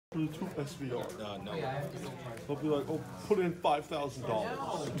for the 2 SVR. No. They'll be like, oh, put in $5,000.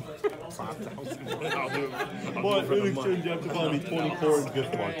 $5,000. I'll do it. But in exchange, you have to buy me 20 corn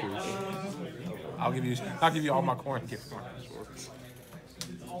gift markers. I'll give you all my corn gift markers.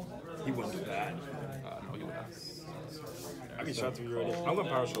 He wouldn't do that. No, you would not. I'd be shocked if you ready. I'm gonna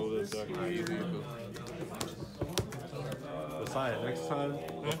power shoulder this. Besides, next time,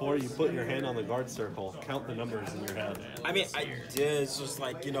 before you put your hand on the guard circle, count the numbers in your head. I mean, I did. It's just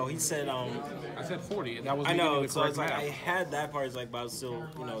like, you know, he said, I said 40. That was I know, the so it's like, math. I had that part, it's like, but I was still,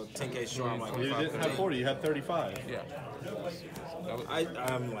 you know, 10K short. I'm like, You didn't have 40, you had 35. Yeah.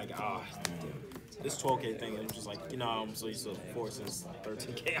 I'm like, this 12K thing, I'm just like, you know, I'm so used to 4 since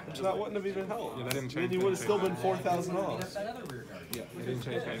 13K. I'm just That like, wouldn't have even helped. Yeah, that didn't Then change. you would have still been 4,000 off. Yeah, it didn't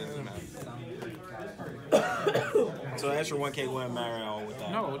change anything in the math. so the extra 1K wouldn't matter at all with that.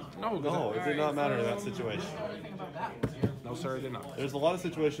 No, it did not matter in that situation. No, sir, it did not. There's a lot of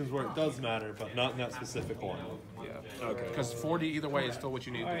situations where it does matter, but not in that specific one. Yeah. Okay. Because 40 either way is still what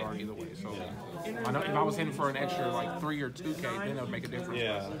you need to guard either way. So I know if I was in for an extra like 3 or 2K, then it would make a difference.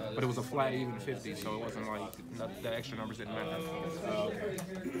 Yeah. But it was a flat even 50, so it wasn't like the extra numbers didn't matter. Okay.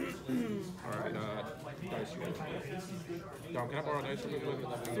 All right, dice. Dom, can I borrow dice?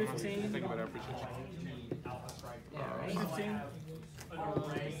 15. Think about it. I appreciate you. 15.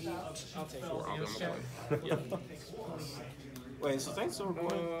 I'll take 4. I'll be on the play. Wait, so thanks for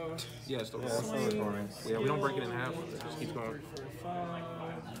recording? Yeah, it's still recording. Yeah, we don't break it in half. It just keeps going.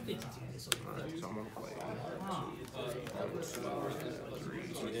 Alright, so I'm on the play.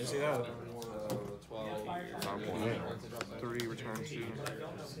 You didn't see that? 3, return 2.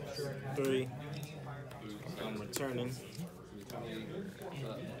 3. I'm returning.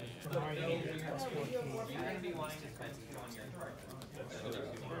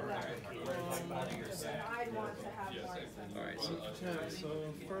 Alright, so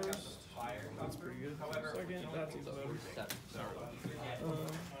first, that's pretty good. Second, that's even better.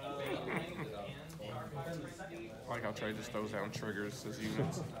 Like how Trey just throws down triggers as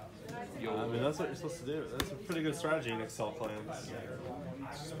units. I mean, that's what you're supposed to do. That's a pretty good strategy in Excel plans.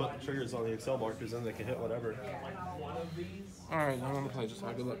 Just put the triggers on the Excel markers and they can hit whatever. Alright, I'm on the play. Just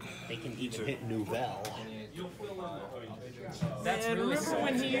have a good look. They can even hit Nouvelle. That's really remember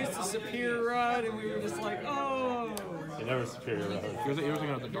when he used the Superior Rod and we were just like, oh! He never Superior Rod. He was thinking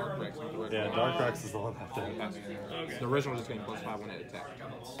of the Dark Rex. Yeah, Dark Rex is the one that did. The original was just getting +5 when it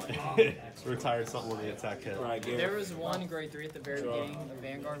attacked. Retired something when the attack hit. Right, there was one grade 3 at the very beginning of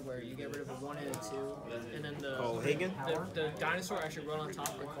Vanguard where you get rid of a 1 and a 2, and then the dinosaur actually run on top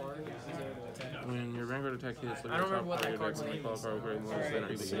of the card. When your Vanguard attack hits, I don't remember what that card's name is. Other than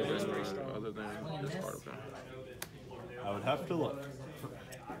this card of them. I would have to look.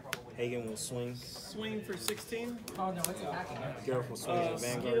 Hagen will swing. Swing for 16. Oh, no, it's attacking. Gareth will swing at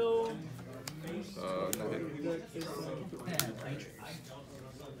Vanguard. Skill.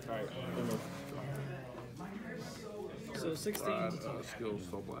 Alright, so 16. Skill,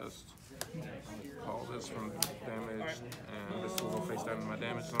 Soul Blast. Call this from damage, and this will go face down in my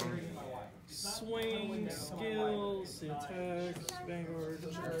damage zone. Swing, skills, attacks, Vanguard,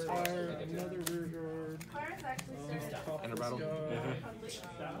 fire, another rear guard. Enter battle.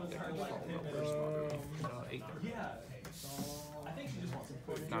 8.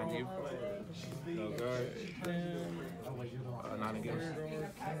 9 to you. no guard. 9 against.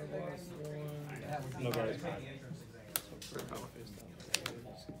 No guard.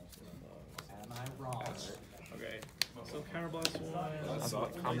 Okay. So counterblast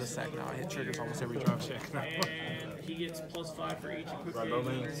 1. I'm the sack now. I hit triggers almost every drop check. And he gets +5 for each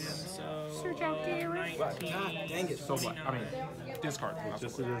equipment. So 19. God dang it. So what? I mean, discard.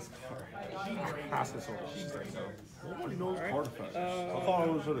 Just a discard. Pass this over. Nobody knows card effects. I thought I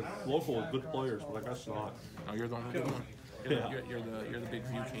was at a local with good players, but I guess not. No, you're the only good one. You're the big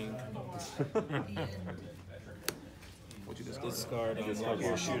view king. What you Discard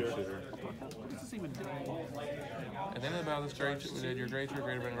your shooter. What does this even do? At the end of the battle, your grade 3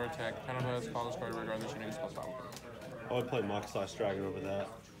 greater Vanguard attack. Counterblast, call this card regardless, your name is +5. I would play Mox/Dragon over that.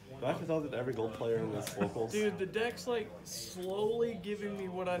 Do I have to tell that every gold player in this locals? Dude, the deck's like slowly giving me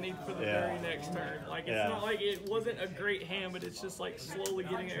what I need for the very next turn. Like it's not like it wasn't a great hand, but it's just like slowly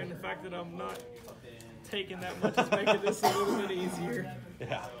getting there. And the fact that I'm not taking that much is making this a little bit easier.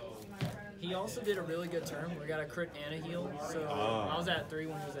 Yeah. He also did a really good turn. We got a crit and a heal, so I was at 3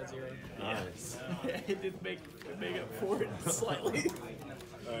 when he was at 0. Nice. Yeah, it did make up for it slightly.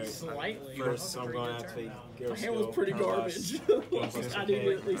 Alright. Slightly. First, I'm going to activate My hand was pretty garbage. I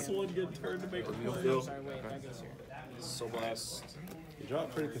needed at least one good turn to make a point. Sorry, wait, that goes here. Soul Blast. You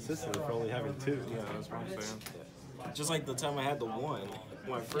dropped pretty consistently for only having 2. Yeah, that's what I'm saying. Just like the time I had the 1.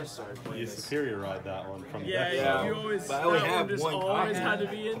 when I first started playing You this. superior ride that one from the Yeah, deck. Yeah. you always. But I only that have just one always copy. had to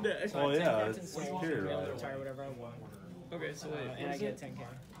be index. Oh yeah, Captain it's Soul, superior I'll ride. retire whatever I want. Okay, so wait, And I get 10k.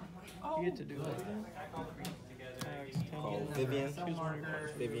 you get to do that again. Called Vivian.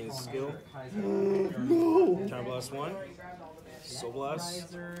 Vivian's skill. Counterblast 1. Soul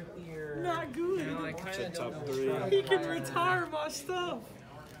Blast. Not good. Now I kind Check of top don't know. 3. He can retire my stuff.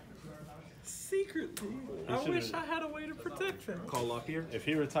 Secretly. I should've- wish I had a way to protect them. Call Lopier. If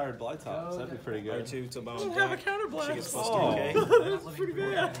he retired Blytops, that'd be pretty good. R2 to I bound don't have a deck. counterblast. She gets plus Oh. 2k. That's pretty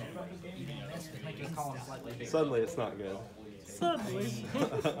bad. Suddenly, it's not good. Suddenly.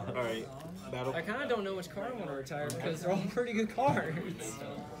 Alright. Battle. I kind of don't know which card I want to retire because they're all pretty good cards.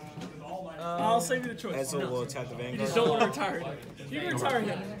 I'll save you the choice. Edzo will attack the You Vanguard. just don't want to retire him. You can retire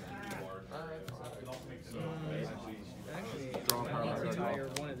him. Actually, Draw a I card. need to retire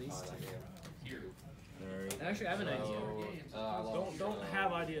one of these two. Actually, I have an idea. Don't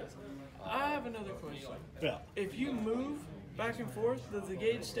have ideas. I have another question. Yeah. If you move back and forth, does the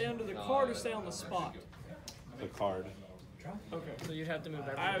gauge stay under the card or stay on the spot? The card. Okay. So you'd have to move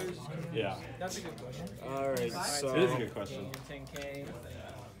I everything. was, Yeah. that's a good question. Alright, so. It is a good question. 10k.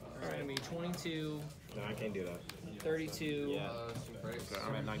 It's gonna be 22, No, I can't do that. 32, Yeah. Okay,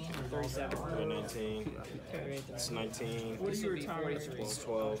 I'm at 19. 37. Go 19. It's 19. What are This you would be retiring? 43. It's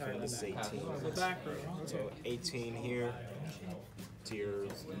 12. And this is 18. The back row. So 18 here. To your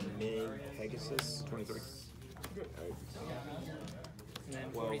mid Pegasus. 23. And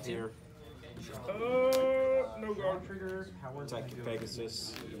then 12 42. here. No guard trigger. Attack your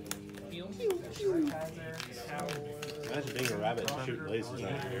Pegasus. Heal. Imagine being a rabbit and shooting lasers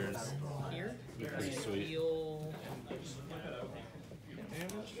out of your ears. Here. Pretty And sweet. heal.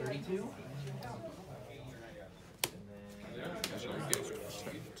 32. That's what I get.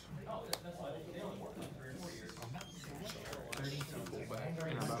 Pull back.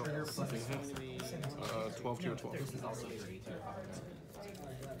 Inner battle. 12 to your 12.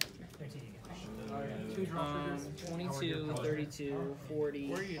 22, 32, 40,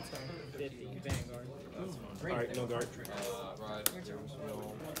 Where are you attacking? 50. Vanguard. Alright, no guard. Your turn.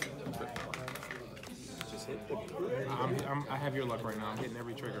 Just hit the. I have your luck right now. I'm hitting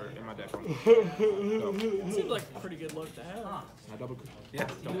every trigger in my deck. Seems like pretty good luck to have. I double crit the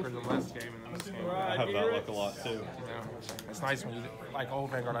last game and then this game. I have that luck a lot too. Yeah. It's nice when you like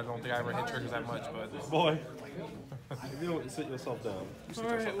old Vanguard. I don't think I ever hit triggers that much, but Boy. You don't sit yourself down.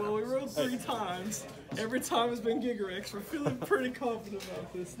 Alright, well, we rolled 3 times. Every time has been Gigarex. We're feeling pretty confident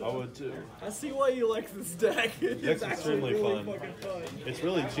about this I stuff. would too. I see why you like this deck. It's Deck's actually extremely really fun. fucking fun. It's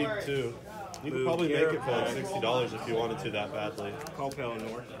really cheap too. You could probably make it for like $60 if you wanted to that badly. Call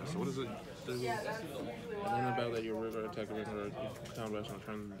Pelennor. so what is it? Learn about that your river attack a river counterblast and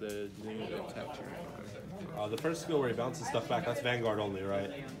turn the zing to attack you. The first skill where he bounces stuff back, that's Vanguard only,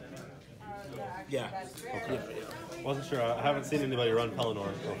 right? Yeah. Okay. Wasn't sure. I haven't seen anybody run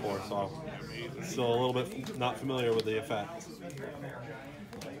Pelennor before, so I'm still a little bit not familiar with the effect.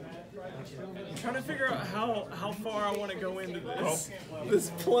 I'm trying to figure out how far I want to go into this.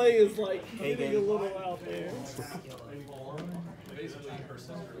 This play is like getting a little out there.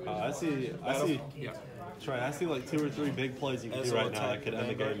 I see. Troy, I see like 2 or 3 big plays you can do right now that could end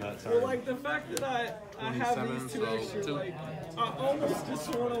the game that Well, turn. like the fact that I have these 2 so extra, 2. like, I almost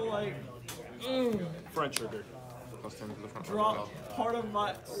just want to like Front trigger. Plus 10 to the front. drop part of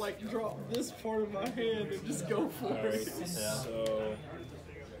my, like drop this part of my hand and just go for it. So.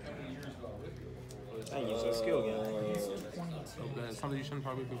 I use that skill again. That's something you shouldn't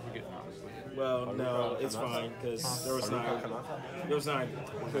probably be forgetting, honestly. Well, no, it's fine because there was not a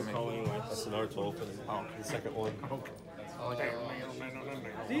quick call anyway. That's an R12 and the second one.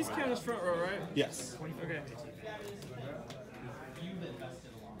 These count as front row, right? Yes. Okay.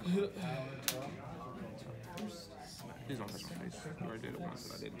 Please don't touch my face. You already did it once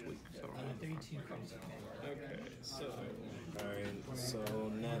and I didn't tweak, so. Okay. So, Alright, so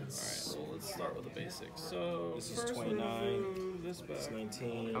next. so let's start with the basics. So This is first 29. We're gonna move this back. It's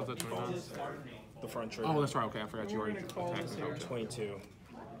 19. How's that 29? The front trigger. Oh, that's right. Okay, I forgot you We're already gonna call attacked this me. here. Okay. 22.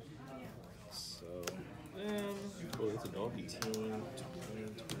 So Then Oh, that's a doggy. 18, 20, 21,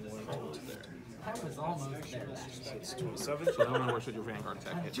 22 there. That was almost there. So it's 27. So I don't know where should your Vanguard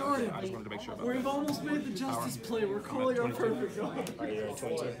attack hit. Jordan, I just wanted to make sure about we've that. almost made the justice play. We're calling our perfect guard. Alright, you're at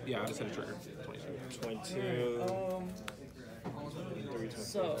 22. Yeah, I just hit a trigger. 22. 22. 23,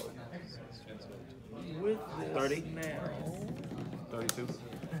 So with this 30. now, 32.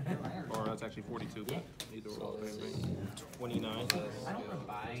 Or that's actually 42. But either or. Same thing. 29. I don't want to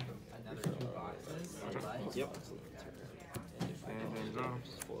buy another 2 boxes. Yep. And then draw.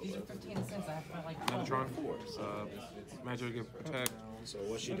 These are 15 cents. I have to buy like Metatron. Magic attack. So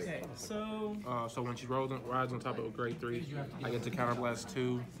what she do? Okay, so So when she rides on top of a grade 3, I get to counterblast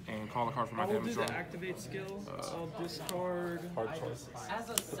 2 and call a card for my I will do damage the zone. activate skill. I'll discard Hard choices. As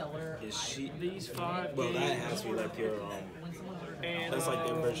a seller, Is she? these 5 Well, that games, has to be like your and that's like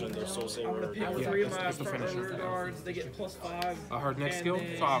the version of the Soul I'm gonna Saver. pick Yeah, 3 of my it's the front finisher. rear guards. They get +5. Her next and skill,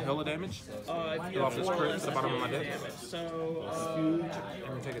 then, so I'll hella damage. If Go you off have this 4 crit less to the bottom of my deck. damage. So And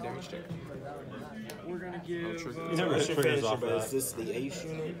then take a damage check. we're gonna give trigger. You never What's hit your triggers finisher? off But is that. this the Ace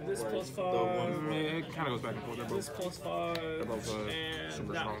unit? this or +5. the one? It kind of goes back and forth. They're This both +5. They're both, and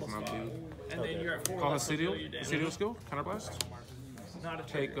super that strong from my +5. view. And then you're at 4 Call a less, so Cedial. you damage. Cedial skill, counterblast. Not a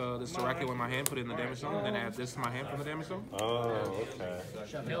Take trigger. this Terrakill in my hand, put it in the damage zone, then add this to my hand from the damage zone. Oh, okay.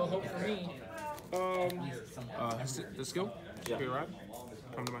 no hope for me. This skill, Yeah. Spirit Ride,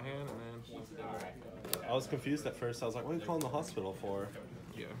 come to my hand, and then I was confused at first. I was like, what are you calling the hospital for?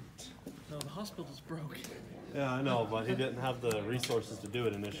 yeah. No, the hospital's broke. Yeah, I know, but he didn't have the resources to do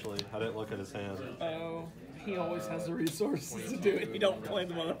it initially. I didn't look at his hand. Oh, he always has the resources to do it. He don't play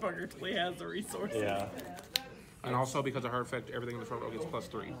the motherfucker till he has the resources. Yeah. And also because of her effect, everything in the front row gets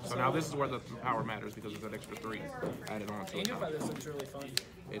 +3. So now this is where the power matters because it's an extra 3 added on to You it. know why this looks really fun.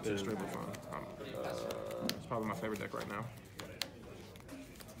 It's extremely fun. It's probably my favorite deck right now.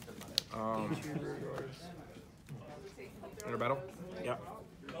 Inner battle. Yeah.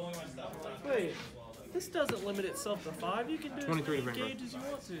 Wait, this doesn't limit itself to 5. You can do 23 as to many Vanguard. gauges you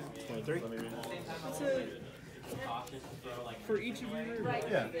want to. 23. It's a, for each of your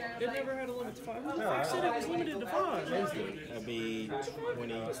Yeah. It never had a limit to 5. Who the fuck said it was limited to 5? That'd be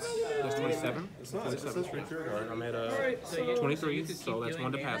 20. That's 27. It's not. It's a free trigger guard. I'm at Alright, so 23, so that's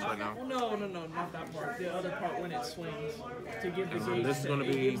 1 to pass right now. Well, no, not that part. The other part when it swings to give the gauge. This is gonna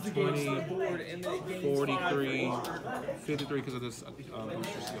it be gives the gauge to 20, the board, and then it gains 43, 5. 53 because of this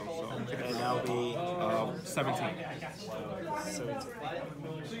booster skill. And that'll be So 17. 17.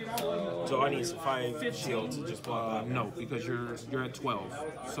 So I need 5 shields to just block that. No, because you're at 12.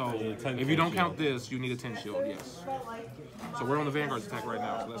 So need a 10 if you don't shield. count this, you need a 10 shield. Yes. So we're on the Vanguard's attack right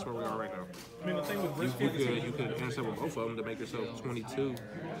now. So that's where we are right now. I mean, the thing with this You could intercept with both of them to make yourself 22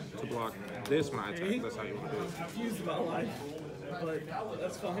 to block this when I attack. That's how you want to do it. confused about life, but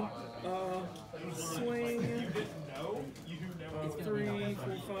that's fine. Swing. 3,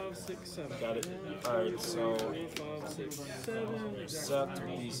 4, 5, 6, 7. Got it. Alright, so 4, 5, 6, 7. set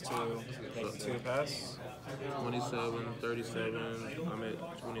these two. Make 2 pass. 27, 37. I'm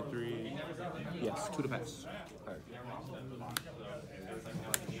at 23. Yes, 2 to pass.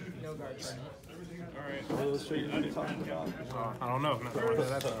 No guards. What illustrator are you talking about? I don't know. Not gonna do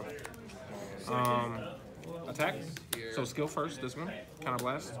that time. Attack. So skill first. This one.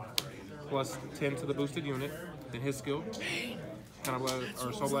 Counterblast. Plus 10 to the boosted unit. Then his skill. Counterblast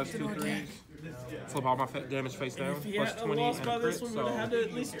or soul blast 2 3s. Flip all my damage face down. If he Plus had 20 lost and by a this, crit. we would have So had to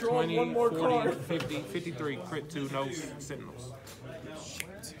at least draw 20, one more 40, card. 50, 53. Crit 2. No sentinels.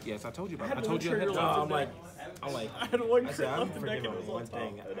 Yes, I told you about it. I had told one you ahead of trigger time. left. I'm like, I had one I crit said, I'm left in deck and forgetting it was one on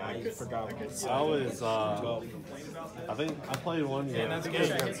thing. top. I forgot. I was, I think I played one game. I think it was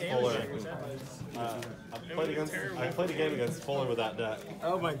against Fuller. I played a game against Fuller with that deck.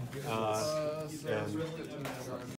 Oh my And